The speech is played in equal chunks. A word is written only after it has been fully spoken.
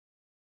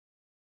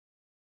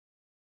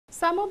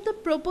Some of the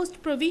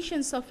proposed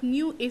provisions of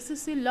new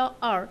SEC law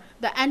are: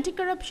 the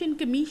Anti-Corruption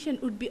Commission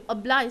would be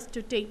obliged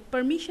to take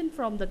permission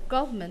from the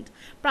government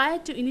prior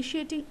to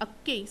initiating a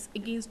case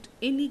against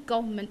any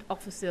government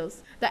officials.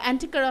 The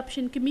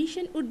Anti-Corruption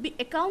Commission would be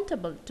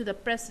accountable to the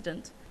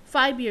President.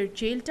 5-year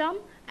jail term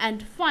and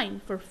fine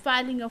for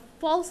filing a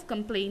false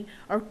complaint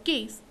or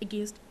case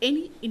against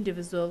any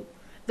individual.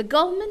 The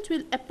government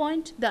will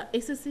appoint the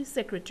SEC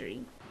secretary.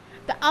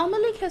 The Awami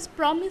League has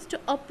promised to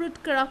uproot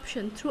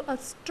corruption through a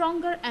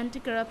stronger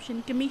anti-corruption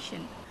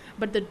commission,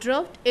 but the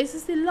draft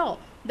SEC law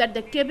that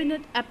the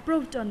cabinet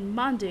approved on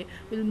Monday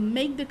will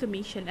make the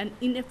commission an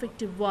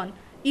ineffective one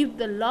if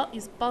the law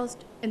is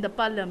passed in the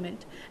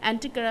parliament,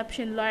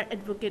 anti-corruption lawyer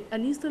advocate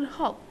Anisul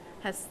Haq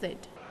has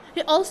said.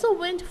 He also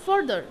went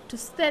further to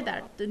say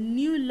that the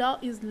new law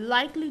is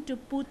likely to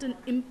put an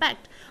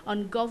impact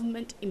on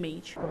government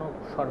image.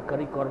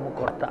 সরকারি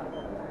কর্মকর্তা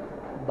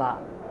বা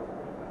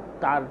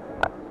তার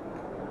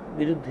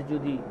বিরুদ্ধে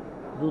যদি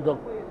দুদক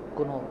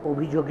কোনো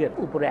অভিযোগের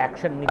উপরে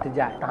action নিতে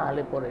যায়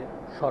তাহলে পরে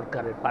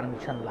সরকারের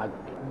পারমিশন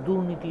লাগবে।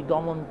 দুর্নীতি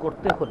দমন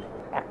করতে হলে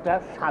একটা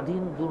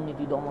স্বাধীন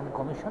দুর্নীতি দমন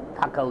কমিশন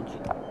থাকা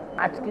উচিত।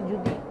 আজকে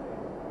যদি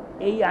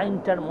এই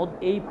আইনটার মধ্যে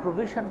এই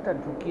প্রভিশনটা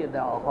ঢুকিয়ে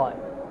দেওয়া হয়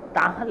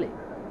তাহলে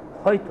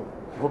হয়তো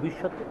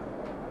ভবিষ্যতে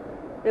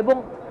এবং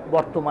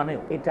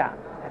বর্তমানেও এটা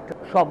একটা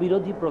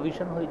স্ববিরোধী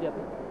প্রভিশন হয়ে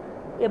যাবে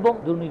এবং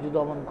দুর্নীতি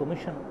দমন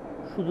কমিশন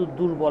শুধু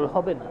দুর্বল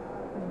হবে না,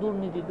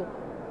 দুর্নীতি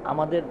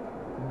আমাদের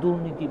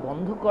দুর্নীতি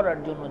বন্ধ করার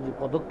জন্য যে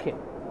পদক্ষেপ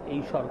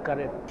এই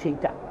সরকারের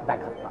সেইটা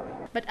ব্যাঘাত পাবে।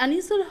 But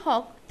Anisul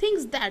Haq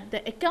thinks that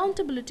the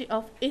accountability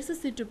of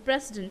SEC to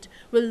President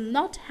will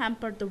not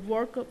hamper the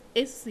work of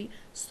SEC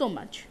so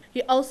much.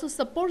 He also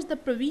supports the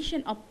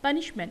provision of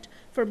punishment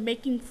for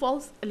making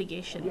false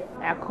allegations.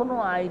 এখনো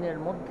আইনের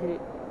মধ্যে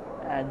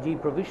যে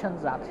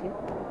provisions আছে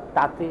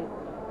তাতে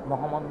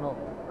মহামান্য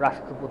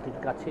রাষ্ট্রপতির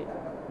কাছে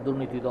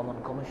দুর্নীতি দমন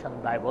কমিশন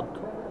দায়বদ্ধ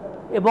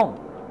এবং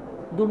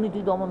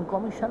দুর্নীতি দমন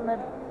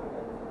কমিশনের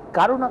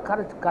কারো না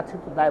কারো কাছে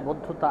তো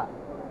দায়বদ্ধতা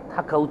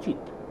থাকা উচিত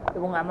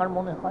এবং আমার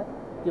মনে হয়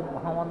যে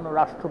মহামান্য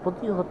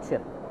রাষ্ট্রপতি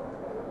হচ্ছেন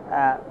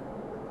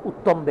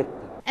উত্তম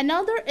ব্যক্তি।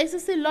 Another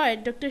SEC lawyer,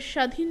 Dr.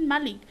 Shadhin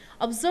Malik,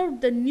 observed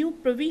the new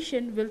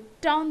provision will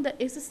turn the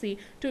SEC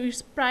to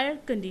its prior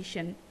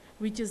condition,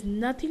 which is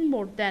nothing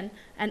more than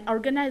an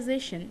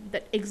organization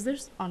that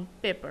exists on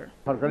paper.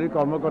 সরকারি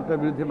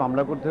কর্মকর্তার বিরুদ্ধে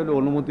মামলা করতে হলে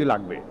অনুমতি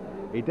লাগবে,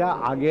 এটা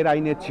আগের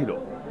আইনে ছিল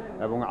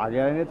এবং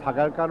আগের আইনে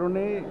থাকার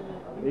কারণে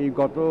এই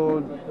গত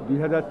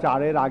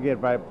 2004-এর আগের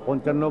প্রায়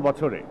 55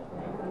 বছরে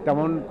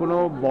তেমন কোনো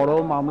বড়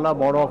মামলা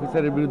বড়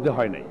অফিসারের বিরুদ্ধে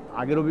হয় নাই।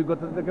 আগের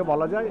অভিজ্ঞতা থেকে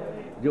বলা যায়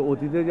যে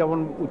অতীতে যেমন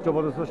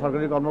উচ্চপদস্থ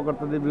সরকারি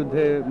কর্মকর্তাদের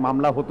বিরুদ্ধে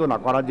মামলা হতো না,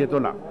 করা যেত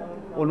না,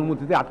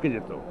 অনুমতিতে আটকে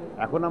যেত।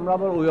 এখন আমরা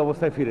আবার ওই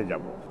অবস্থায় ফিরে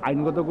যাব।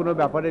 আইনগত কোনো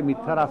ব্যাপারে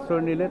মিথ্যার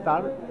আশ্রয় নিলে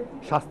তার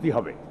শাস্তি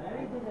হবে।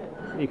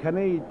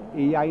 এখানে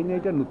এই আইনে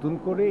এটা নতুন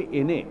করে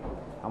এনে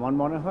আমার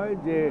মনে হয়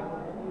যে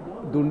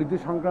দুর্নীতি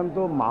সংক্রান্ত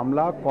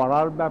মামলা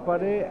করার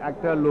ব্যাপারে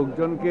একটা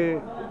লোকজনকে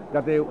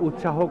যাতে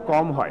উৎসাহ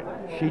কম হয়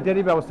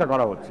সেইটারই ব্যবস্থা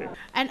করা হচ্ছে।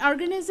 An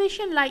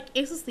organization like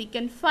SEC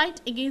can fight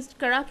against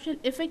corruption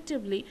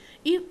effectively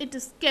if it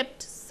is kept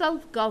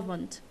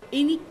self-governed.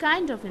 Any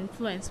kind of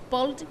influence,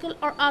 political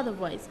or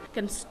otherwise,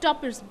 can stop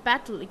its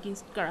battle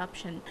against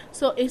corruption.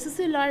 So SEC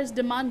lawyers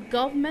demand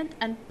government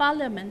and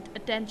parliament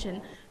attention,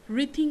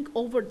 rethink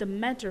over the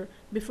matter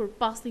before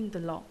passing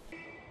the law.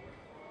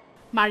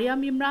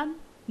 Mariam Imran,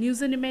 News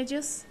and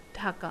Images,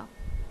 Dhaka.